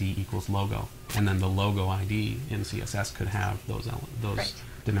it ID equals logo, and then the logo ID in CSS could have those Right.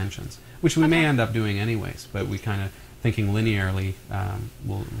 dimensions, which we may end up doing anyways, but we kind of thinking linearly,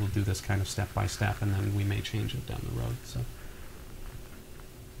 we'll do this kind of step by step, and then we may change it down the road. So,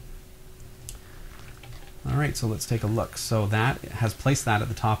 all right, so let's take a look. So that has placed that at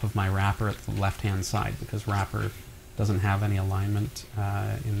the top of my wrapper at the left-hand side, because wrapper doesn't have any alignment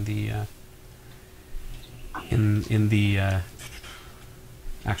in the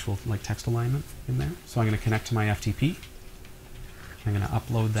actual like text alignment in there. So I'm going to connect to my FTP. I'm going to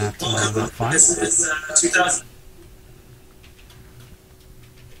upload that file. This is 2000.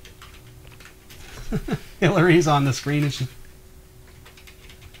 Hillary's on the screen and she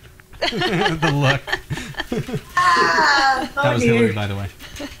the look. That was Hillary, by the way.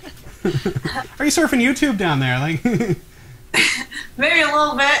 Are you surfing YouTube down there? Like, Maybe a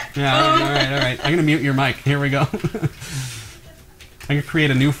little bit. yeah. All right. I'm gonna mute your mic. Here we go. I'm gonna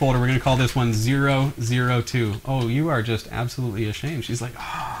create a new folder. We're gonna call this one 002. Oh, you are just absolutely ashamed. She's like,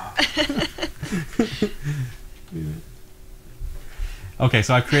 oh. Okay,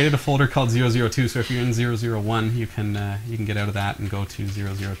 so I've created a folder called 002. So if you're in 001, you can get out of that and go to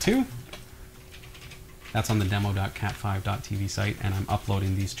 002. That's on the demo.cat5.tv site, and I'm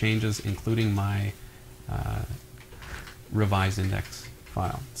uploading these changes, including my revised index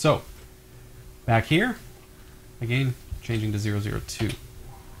file. So back here, again, changing to 002,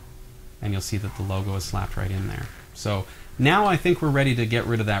 and you'll see that the logo is slapped right in there. So now I think we're ready to get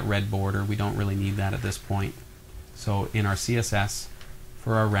rid of that red border. We don't really need that at this point. So in our CSS,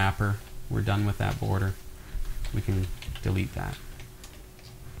 for our wrapper, we're done with that border. We can delete that.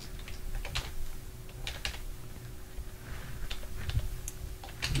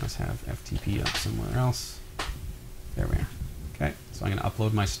 I must have FTP up somewhere else. There we are. Okay, so I'm going to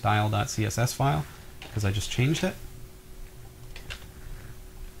upload my style.css file because I just changed it.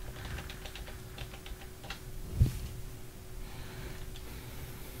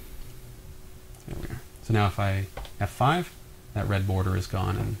 There we are. So now if I F5, that red border is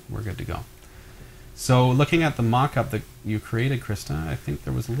gone and we're good to go. So looking at the mock-up that you created, Christa, I think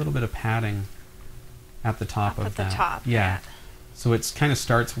there was a little bit of padding at the top of that. At the top, yeah. So it kind of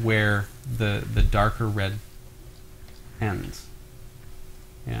starts where the darker red ends.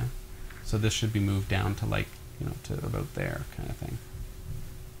 Yeah. So this should be moved down to like, to about there kind of thing.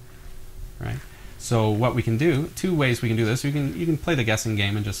 Right? So what we can do, two ways we can do this. You can play the guessing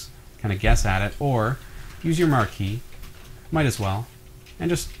game and just kind of guess at it, or use your marquee, might as well, and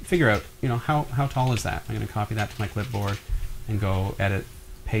just figure out, how tall is that? I'm going to copy that to my clipboard and go edit,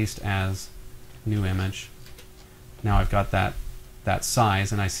 paste as new image. Now I've got that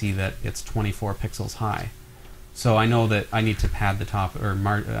size, and I see that it's 24 pixels high. So I know that I need to pad the top, or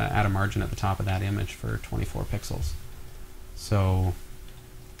add a margin at the top of that image for 24 pixels. So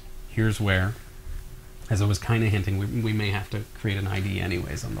here's where, as I was kind of hinting, we may have to create an ID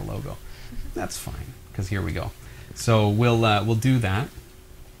anyways on the logo. That's fine, because here we go. So we'll do that.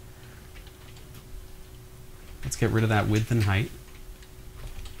 Let's get rid of that width and height.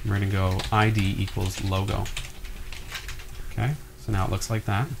 We're going to go ID equals logo. Okay, so now it looks like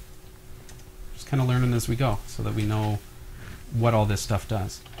that. Just kind of learning as we go so that we know what all this stuff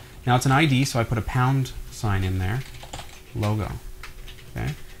does. Now it's an ID, so I put a pound sign in there. Logo.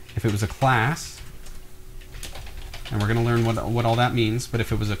 Okay. If it was a class, and we're going to learn what all that means, but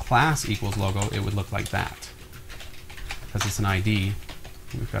if it was a class equals logo, it would look like that. Because it's an ID,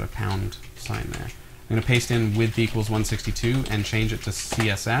 we've got a pound sign there. I'm going to paste in width equals 162 and change it to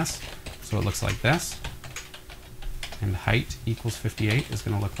CSS, so it looks like this. And height equals 58 is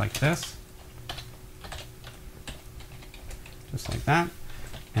going to look like this. Just like that.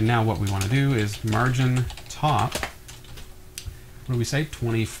 And now what we want to do is margin top. What do we say?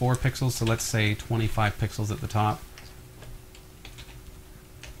 24 pixels, so let's say 25 pixels at the top.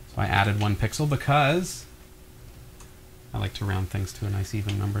 So I added 1 pixel because I like to round things to a nice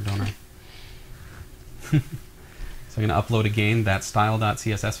even number, don't I? So I'm going to upload again that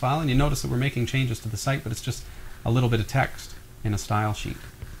style.css file, and you notice that we're making changes to the site, but it's just a little bit of text in a style sheet.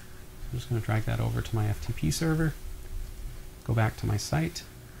 I'm just going to drag that over to my FTP server, go back to my site,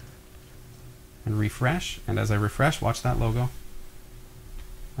 and refresh. And as I refresh, watch that logo.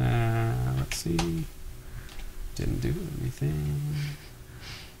 Let's see. Didn't do anything.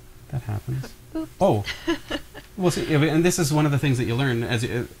 That happens. Oops. Oh, well, see, and this is one of the things that you learn as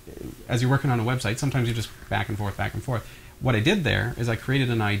you're working on a website. Sometimes you just back and forth, back and forth. What I did there is I created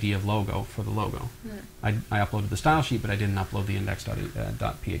an ID of logo for the logo. I uploaded the style sheet, but I didn't upload the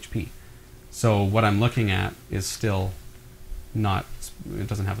index.php. So what I'm looking at is still not, it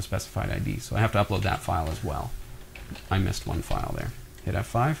doesn't have a specified ID. So I have to upload that file as well. I missed one file there. Hit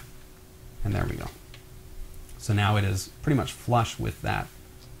F5, and there we go. So now it is pretty much flush with that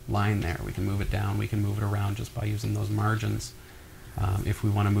line there. We can move it down, we can move it around just by using those margins. If we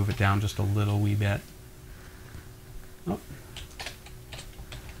want to move it down just a little wee bit, oh,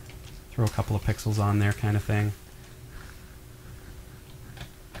 throw a couple of pixels on there kind of thing.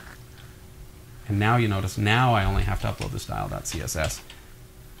 And now you notice, now I only have to upload the style.css.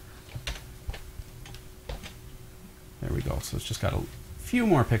 There we go. So it's just got a few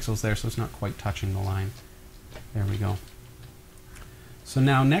more pixels there, so it's not quite touching the line. There we go. So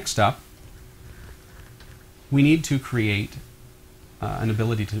now next up, we need to create an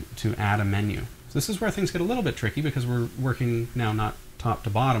ability to add a menu. So this is where things get a little bit tricky because we're working now not top to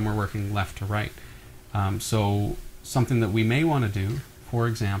bottom, we're working left to right. So something that we may want to do, for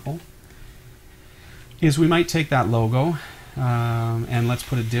example, is we might take that logo and let's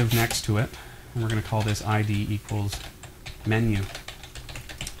put a div next to it, and we're going to call this ID equals menu.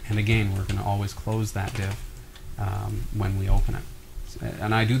 And again, we're going to always close that div when we open it.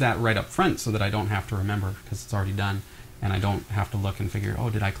 And I do that right up front so that I don't have to remember because it's already done, and I don't have to look and figure, oh,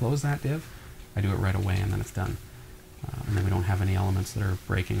 did I close that div? I do it right away and then it's done. And then we don't have any elements that are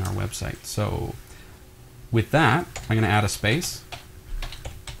breaking our website. So with that, I'm going to add a space,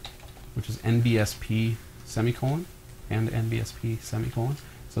 which is NBSP semicolon and NBSP semicolon.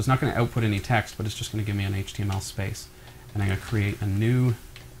 So it's not going to output any text, but it's just going to give me an HTML space. And I'm going to create a new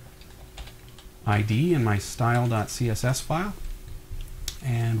ID in my style.css file.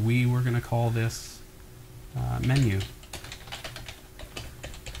 And we were going to call this menu.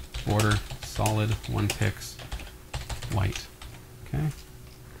 Border solid 1 pix white. Okay.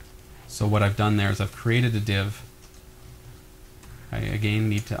 So what I've done there is I've created a div. I again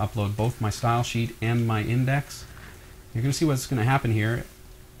need to upload both my style sheet and my index. You're going to see what's going to happen here.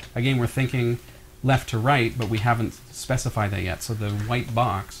 Again, we're thinking left to right, but we haven't specified that yet. So the white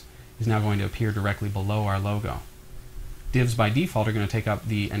box is now going to appear directly below our logo. Divs by default are going to take up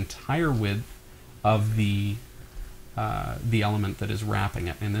the entire width of the element that is wrapping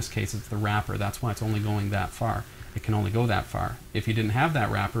it. In this case, it's the wrapper. That's why it's only going that far. It can only go that far. If you didn't have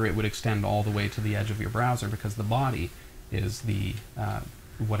that wrapper, it would extend all the way to the edge of your browser because the body is the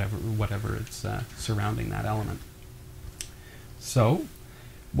whatever it's surrounding that element. So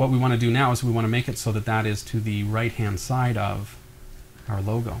what we want to do now is we want to make it so that that is to the right-hand side of our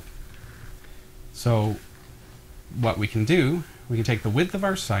logo. So what we can do, we can take the width of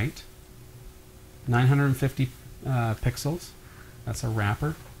our site, 950 pixels, that's a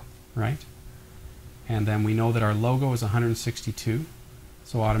wrapper, right? And then we know that our logo is 162,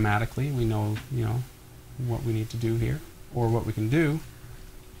 so automatically we know, what we need to do here. Or what we can do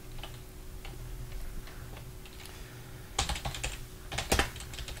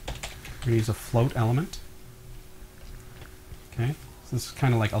we're going to use a float element. Okay, so this is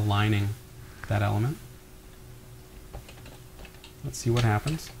kind of like aligning that element. Let's see what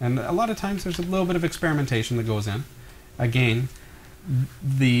happens. And a lot of times there's a little bit of experimentation that goes in. Again,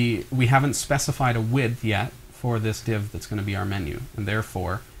 we haven't specified a width yet for this div that's going to be our menu, and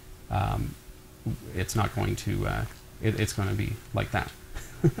therefore it's not going to it's going to be like that.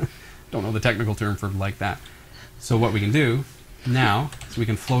 Don't know the technical term for like that. So what we can do now is we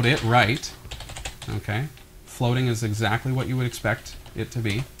can float it right. Okay, floating is exactly what you would expect it to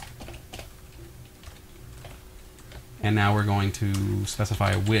be. And now we're going to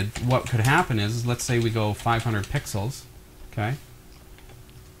specify a width. What could happen is, let's say we go 500 pixels. Okay.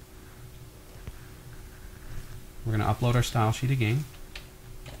 We're going to upload our style sheet again.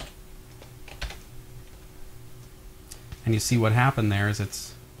 And you see what happened there is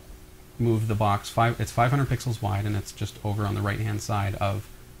it's moved the box, it's 500 pixels wide, and it's just over on the right-hand side of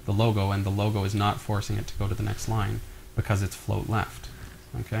the logo, and the logo is not forcing it to go to the next line because it's float left.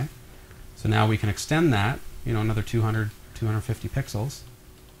 Okay? So now we can extend that, another 200, 250 pixels.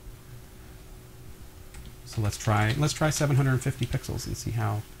 So let's try 750 pixels and see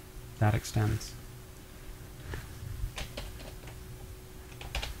how that extends.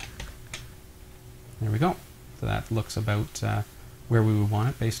 There we go. So that looks about where we would want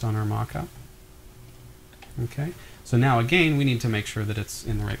it based on our mock-up. Okay. So now again, we need to make sure that it's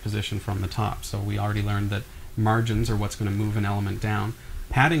in the right position from the top. So we already learned that margins are what's going to move an element down.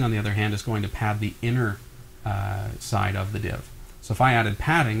 Padding, on the other hand, is going to pad the inner side of the div. So if I added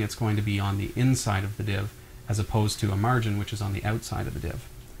padding, it's going to be on the inside of the div as opposed to a margin, which is on the outside of the div.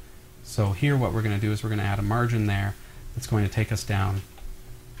 So here what we're going to do is we're going to add a margin there that's going to take us down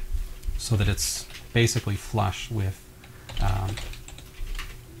so that it's basically flush with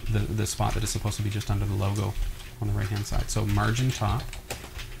the spot that is supposed to be just under the logo on the right-hand side. So margin top.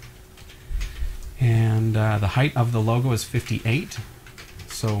 And the height of the logo is 58.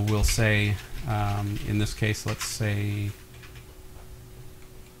 So we'll say, in this case, let's say,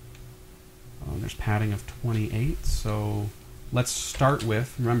 there's padding of 28. So let's start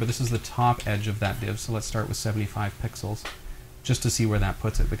with, remember this is the top edge of that div, so let's start with 75 pixels just to see where that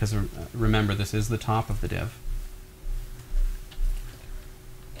puts it, because remember this is the top of the div.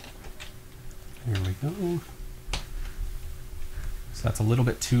 There we go. So that's a little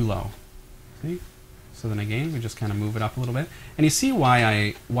bit too low. See? So then again, we just kind of move it up a little bit. And you see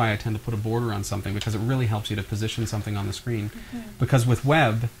why I tend to put a border on something, because it really helps you to position something on the screen. Because with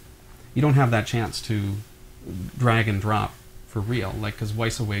web, you don't have that chance to drag and drop for real. Like, because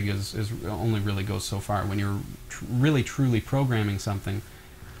WYSIWYG is only really goes so far. When you're really truly programming something,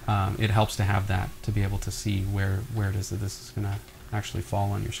 it helps to have that, to be able to see where it is that this is going to actually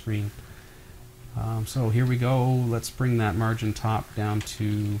fall on your screen. So here we go. Let's bring that margin top down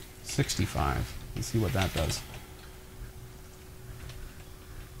to 65 and see what that does.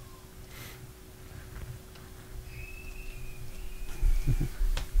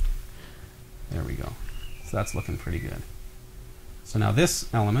 There we go. So that's looking pretty good. So now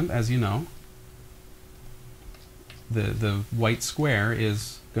this element, as you know, the white square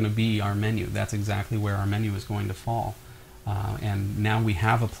is going to be our menu. That's exactly where our menu is going to fall. And now we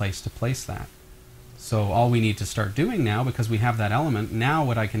have a place to place that. So all we need to start doing now, because we have that element, now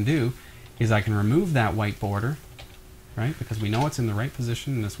what I can do is I can remove that white border, right? Because we know it's in the right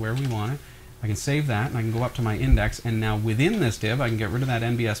position and it's where we want it. I can save that and I can go up to my index, and now within this div I can get rid of that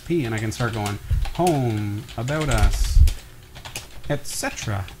NBSP and I can start going home, about us,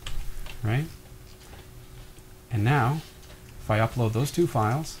 etc. Right? And now, if I upload those two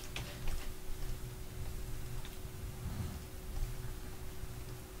files,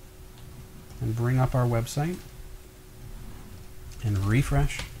 and bring up our website and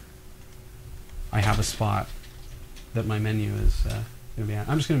refresh, I have a spot that my menu is going to be at.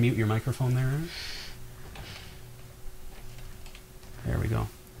 I'm just going to mute your microphone there, Aaron. There we go.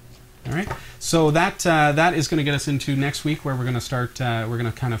 All right. So that is going to get us into next week, where we're going to start. We're going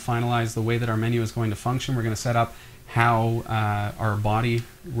to kind of finalize the way that our menu is going to function. We're going to set up how our body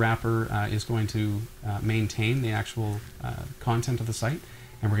wrapper is going to maintain the actual content of the site,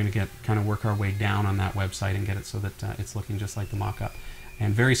 and we're going to kind of work our way down on that website and get it so that it's looking just like the mock-up.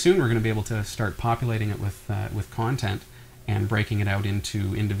 And very soon we're going to be able to start populating it with content and breaking it out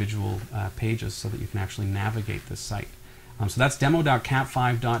into individual pages so that you can actually navigate this site. So that's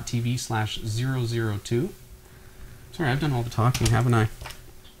demo.cat5.tv/002. Sorry, I've done all the talking, haven't I?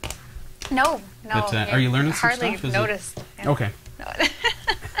 No. But, are you learning some hardly stuff? Noticed. Yeah. Okay. No. Are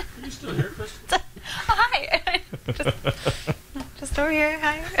you still here, Christa? Hi. just over here.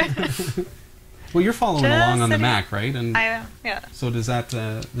 Hi. Well, you're following along on the Mac, right? And I am. Yeah. so does that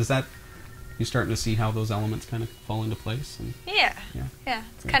you starting to see how those elements kind of fall into place? And Yeah.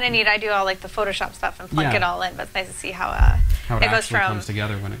 It's Very kind of cool. neat. I do all like the Photoshop stuff and plunk Yeah. it all in, but it's nice to see how how it goes actually from comes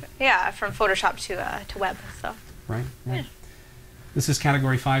together when it from Photoshop to web. So right. Yeah. This is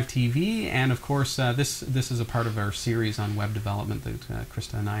Category 5 TV, and of course this is a part of our series on web development that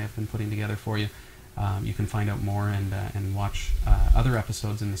Christa and I have been putting together for you. You can find out more and watch other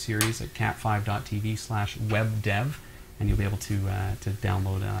episodes in the series at cat5.tv/webdev, and you'll be able to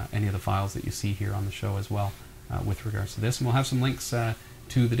download any of the files that you see here on the show as well with regards to this. And we'll have some links to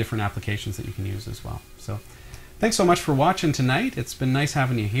the different applications that you can use as well. So thanks so much for watching tonight. It's been nice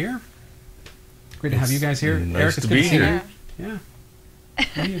having you here. Great to have you guys here. Nice Eric, to it's be good to see here. you. Yeah.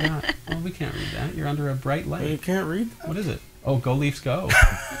 What do you got? Oh, we can't read that. You're under a bright light. You can't read? What is it? Oh, go Leafs go.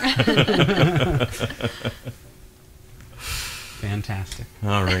 Fantastic.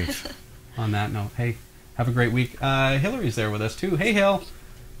 All right. On that note, hey, have a great week. Hillary's there with us too. Hey, Hill.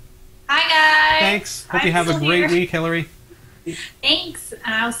 Hi, guys. Thanks. Hope I'm you have a still great here. week, Hillary. Thanks,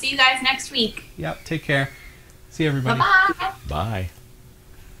 and I'll see you guys next week. Yep, take care. See you, everybody. Bye-bye. Bye.